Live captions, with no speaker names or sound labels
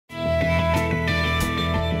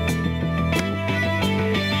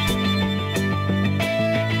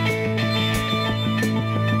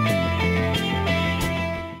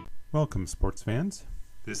Welcome, sports fans.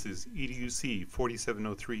 This is EDUC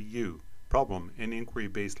 4703U, Problem and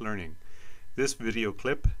Inquiry-Based Learning. This video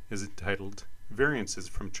clip is entitled Variances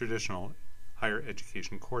from Traditional Higher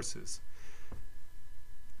Education Courses.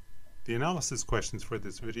 The analysis questions for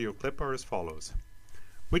this video clip are as follows.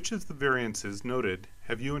 Which of the variances noted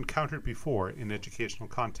have you encountered before in educational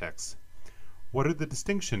contexts? What are the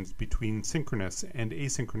distinctions between synchronous and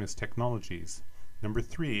asynchronous technologies? Number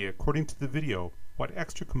 3, according to the video, what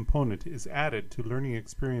extra component is added to learning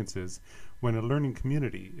experiences when a learning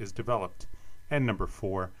community is developed? And number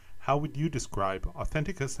 4, how would you describe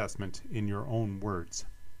authentic assessment in your own words?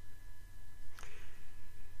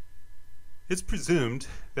 It's presumed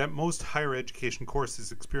that most higher education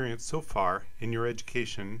courses experienced so far in your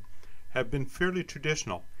education have been fairly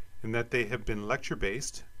traditional in that they have been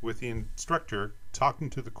lecture-based, with the instructor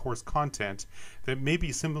talking to the course content that may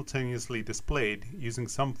be simultaneously displayed using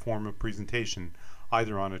some form of presentation,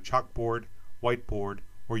 either on a chalkboard, whiteboard,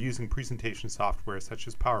 or using presentation software such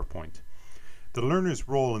as PowerPoint. The learner's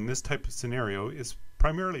role in this type of scenario is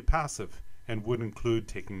primarily passive and would include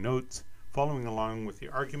taking notes, following along with the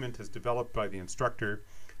argument as developed by the instructor,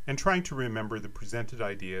 and trying to remember the presented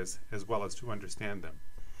ideas as well as to understand them.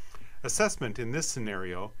 Assessment in this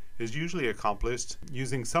scenario is usually accomplished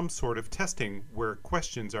using some sort of testing where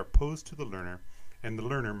questions are posed to the learner and the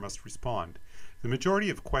learner must respond. The majority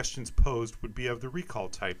of questions posed would be of the recall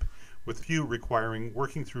type, with few requiring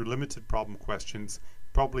working through limited problem questions,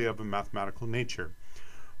 probably of a mathematical nature.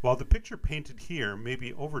 While the picture painted here may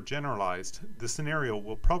be overgeneralized, the scenario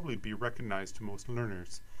will probably be recognized to most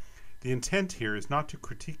learners. The intent here is not to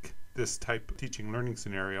critique this type of teaching learning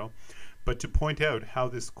scenario, but to point out how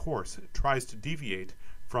this course tries to deviate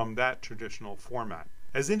from that traditional format.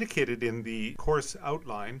 As indicated in the course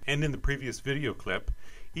outline and in the previous video clip,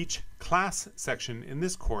 each class section in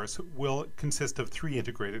this course will consist of 3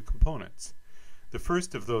 integrated components. The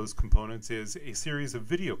first of those components is a series of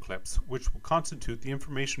video clips which will constitute the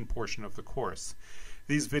information portion of the course.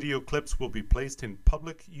 These video clips will be placed in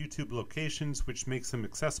public YouTube locations, which makes them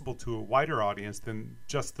accessible to a wider audience than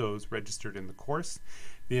just those registered in the course.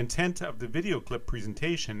 The intent of the video clip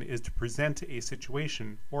presentation is to present a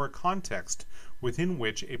situation or a context within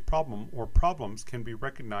which a problem or problems can be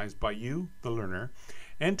recognized by you, the learner,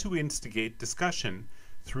 and to instigate discussion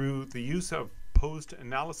through the use of posed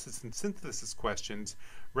analysis and synthesis questions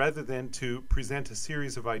rather than to present a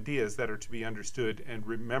series of ideas that are to be understood and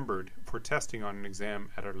remembered for testing on an exam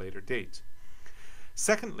at a later date.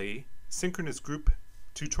 Secondly, synchronous group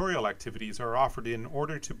tutorial activities are offered in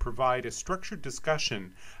order to provide a structured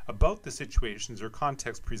discussion about the situations or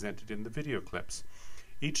context presented in the video clips.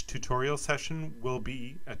 Each tutorial session will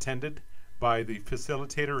be attended by the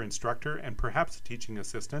facilitator, instructor, and perhaps a teaching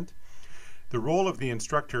assistant. The role of the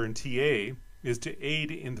instructor and TA is to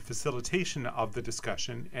aid in the facilitation of the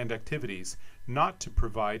discussion and activities, not to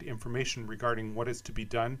provide information regarding what is to be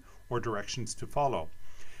done or directions to follow.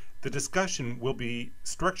 The discussion will be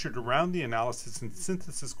structured around the analysis and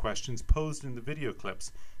synthesis questions posed in the video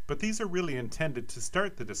clips, but these are really intended to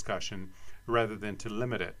start the discussion rather than to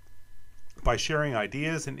limit it. By sharing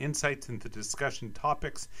ideas and insights into discussion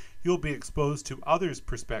topics, you'll be exposed to others'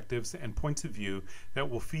 perspectives and points of view that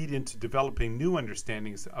will feed into developing new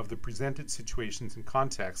understandings of the presented situations and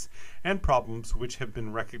contexts and problems which have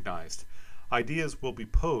been recognized. Ideas will be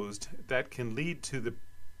posed that can lead to the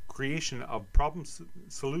creation of problem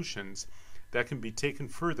solutions that can be taken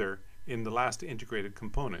further in the last integrated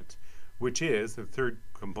component, which is the third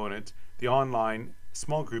component, the online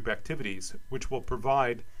small group activities, which will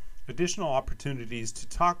provide additional opportunities to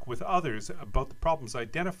talk with others about the problems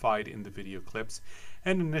identified in the video clips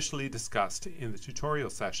and initially discussed in the tutorial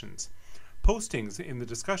sessions. Postings in the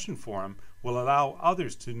discussion forum will allow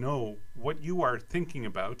others to know what you are thinking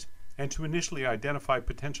about and to initially identify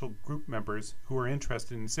potential group members who are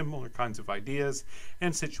interested in similar kinds of ideas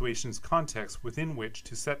and situations contexts within which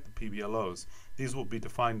to set the PBLOs. These will be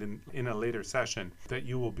defined in a later session that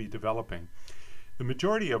you will be developing. The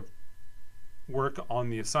majority of work on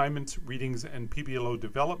the assignments, readings, and PBLO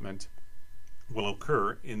development will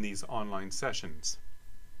occur in these online sessions.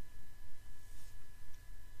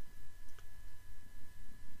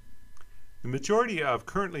 The majority of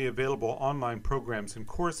currently available online programs and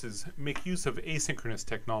courses make use of asynchronous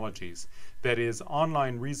technologies, that is,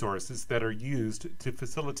 online resources that are used to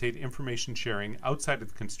facilitate information sharing outside of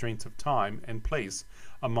the constraints of time and place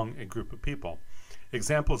among a group of people.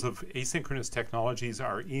 Examples of asynchronous technologies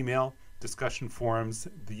are email, discussion forums,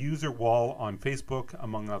 the user wall on Facebook,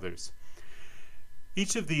 among others.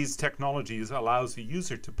 Each of these technologies allows the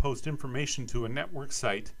user to post information to a network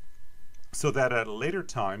site so that at a later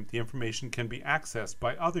time the information can be accessed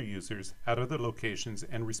by other users at other locations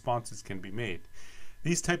and responses can be made.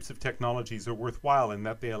 These types of technologies are worthwhile in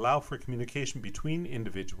that they allow for communication between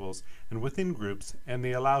individuals and within groups, and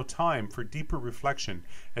they allow time for deeper reflection,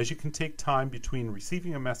 as you can take time between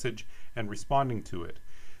receiving a message and responding to it.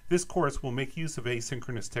 This course will make use of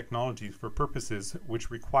asynchronous technologies for purposes which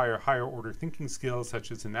require higher order thinking skills such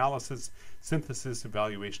as analysis, synthesis,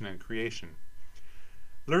 evaluation, and creation.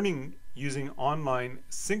 Learning using online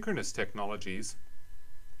synchronous technologies,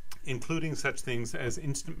 including such things as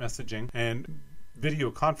instant messaging and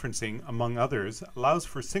video conferencing, among others, allows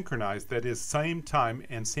for synchronized, that is, same time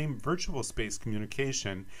and same virtual space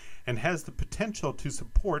communication, and has the potential to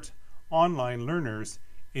support online learners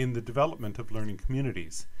in the development of learning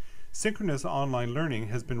communities. Synchronous online learning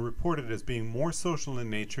has been reported as being more social in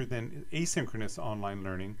nature than asynchronous online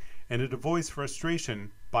learning, and it avoids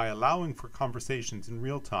frustration by allowing for conversations in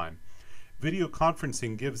real time. Video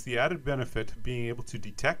conferencing gives the added benefit of being able to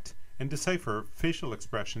detect and decipher facial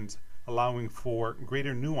expressions, allowing for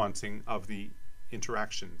greater nuancing of the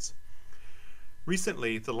interactions.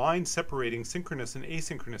 Recently, the line separating synchronous and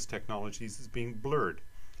asynchronous technologies is being blurred.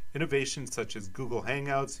 Innovations such as Google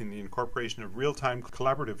Hangouts and the incorporation of real-time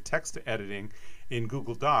collaborative text editing in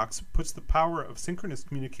Google Docs puts the power of synchronous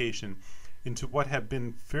communication into what have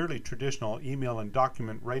been fairly traditional email and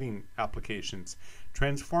document writing applications,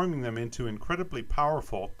 transforming them into incredibly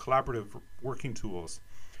powerful collaborative working tools.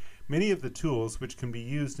 Many of the tools which can be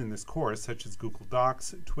used in this course, such as Google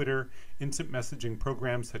Docs, Twitter, instant messaging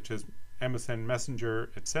programs such as MSN Messenger,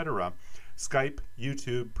 etc., Skype,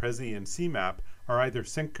 YouTube, Prezi, and CMAP, are either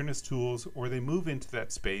synchronous tools or they move into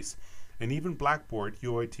that space, and even Blackboard,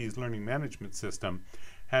 UIT's learning management system,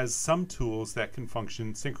 has some tools that can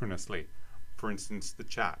function synchronously, for instance, the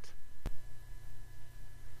chat.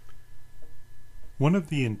 One of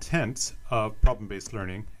the intents of problem-based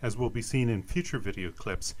learning, as will be seen in future video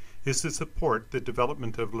clips, is to support the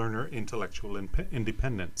development of learner intellectual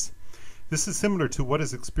independence. This is similar to what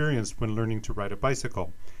is experienced when learning to ride a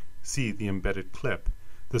bicycle. See the embedded clip.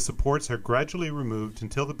 The supports are gradually removed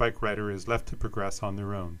until the bike rider is left to progress on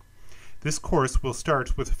their own. This course will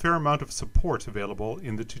start with a fair amount of support available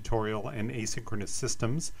in the tutorial and asynchronous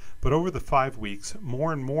systems, but over the 5 weeks,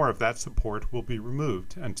 more and more of that support will be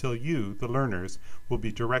removed until you, the learners, will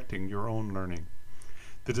be directing your own learning.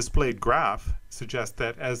 The displayed graph suggests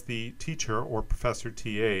that as the teacher or professor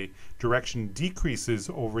TA direction decreases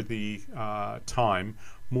over the time,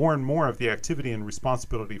 more and more of the activity and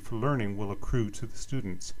responsibility for learning will accrue to the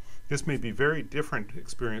students. This may be a very different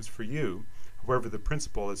experience for you. However, the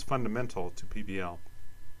principle is fundamental to PBL.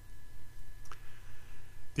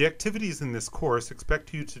 The activities in this course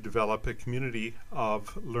expect you to develop a community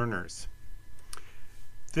of learners.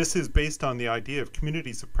 This is based on the idea of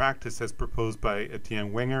communities of practice as proposed by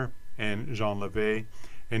Etienne Wenger and Jean Levé,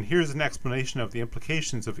 and here's an explanation of the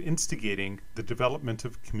implications of instigating the development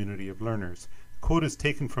of community of learners. The quote is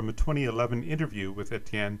taken from a 2011 interview with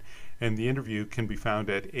Etienne, and the interview can be found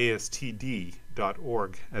at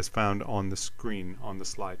astd.org as found on the screen on the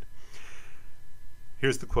slide.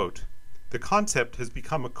 Here's the quote. The concept has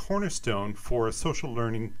become a cornerstone for a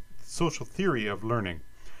social theory of learning.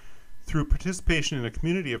 Through participation in a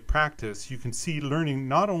community of practice, you can see learning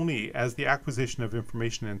not only as the acquisition of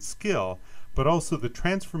information and skill, but also the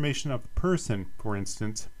transformation of the person, for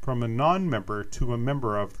instance, from a non-member to a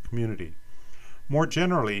member of the community. More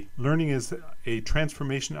generally, learning is a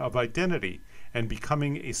transformation of identity, and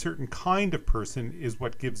becoming a certain kind of person is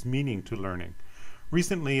what gives meaning to learning.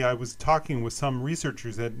 Recently, I was talking with some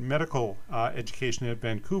researchers at medical education at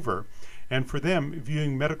Vancouver, and for them,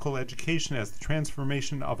 viewing medical education as the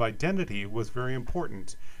transformation of identity was very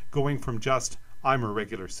important, going from just, I'm a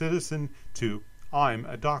regular citizen, to I'm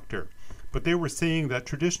a doctor. But they were saying that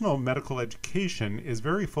traditional medical education is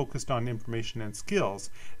very focused on information and skills,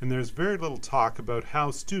 and there's very little talk about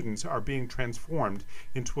how students are being transformed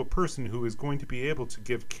into a person who is going to be able to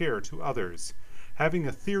give care to others. Having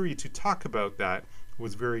a theory to talk about that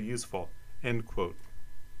was very useful. End quote.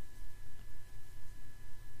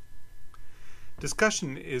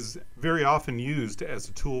 Discussion is very often used as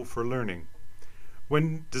a tool for learning.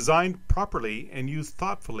 When designed properly and used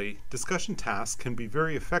thoughtfully, discussion tasks can be a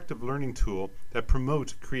very effective learning tool that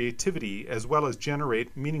promote creativity as well as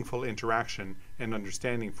generate meaningful interaction and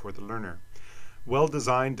understanding for the learner.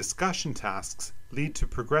 Well-designed discussion tasks lead to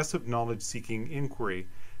progressive knowledge-seeking inquiry,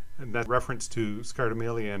 and that reference to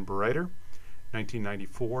Scardamelia and Bereiter,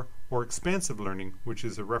 1994, or expansive learning, which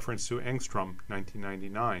is a reference to Engstrom,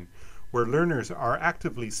 1999, where learners are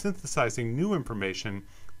actively synthesizing new information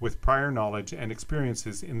with prior knowledge and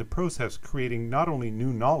experiences in the process, creating not only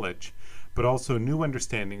new knowledge, but also new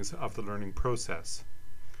understandings of the learning process.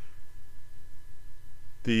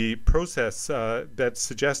 The process that's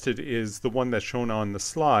suggested is the one that's shown on the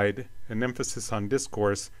slide, an emphasis on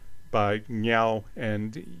discourse by Niao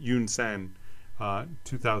and Yun San,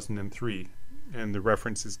 2003, and the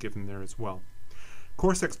reference is given there as well.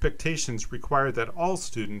 Course expectations require that all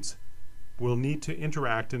students will need to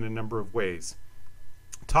interact in a number of ways.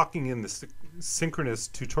 Talking in the synchronous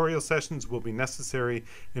tutorial sessions will be necessary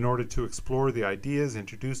in order to explore the ideas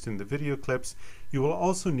introduced in the video clips. You will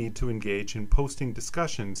also need to engage in posting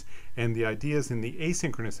discussions and the ideas in the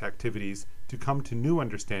asynchronous activities to come to new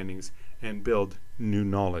understandings and build new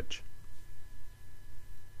knowledge.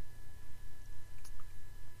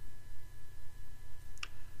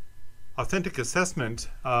 Authentic assessment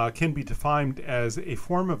can be defined as a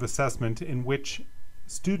form of assessment in which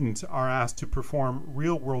students are asked to perform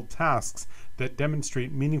real-world tasks that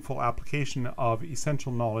demonstrate meaningful application of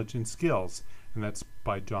essential knowledge and skills, and that's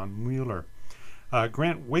by John Mueller.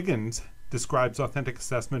 Grant Wiggins describes authentic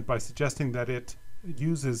assessment by suggesting that it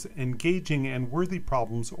uses engaging and worthy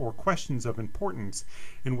problems or questions of importance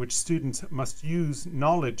in which students must use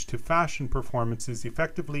knowledge to fashion performances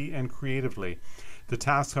effectively and creatively. The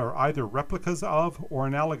tasks are either replicas of or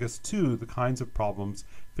analogous to the kinds of problems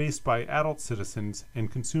faced by adult citizens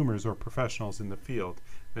and consumers or professionals in the field.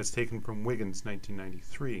 That's taken from Wiggins,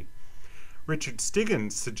 1993. Richard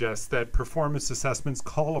Stiggins suggests that performance assessments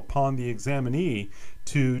call upon the examinee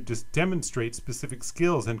to demonstrate specific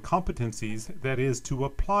skills and competencies, that is, to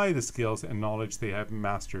apply the skills and knowledge they have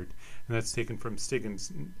mastered. And that's taken from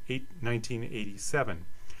Stiggins, 1987.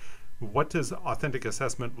 What does authentic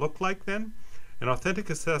assessment look like then? An authentic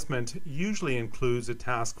assessment usually includes a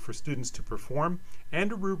task for students to perform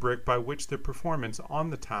and a rubric by which their performance on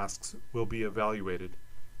the tasks will be evaluated.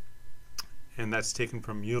 And that's taken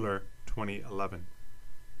from Mueller, 2011.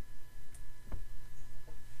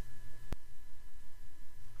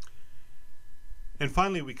 And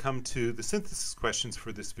finally, we come to the synthesis questions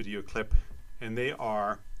for this video clip, and they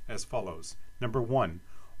are as follows. Number 1,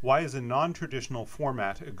 why is a non-traditional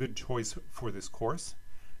format a good choice for this course?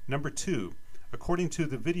 Number 2, according to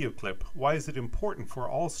the video clip, why is it important for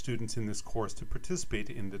all students in this course to participate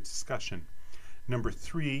in the discussion? Number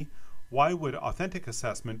 3, why would authentic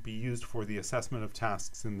assessment be used for the assessment of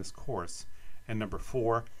tasks in this course? And number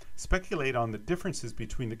 4, speculate on the differences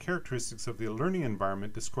between the characteristics of the learning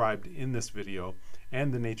environment described in this video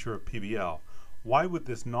and the nature of PBL. Why would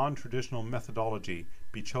this non-traditional methodology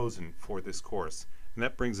be chosen for this course? And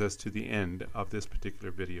that brings us to the end of this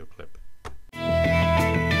particular video clip.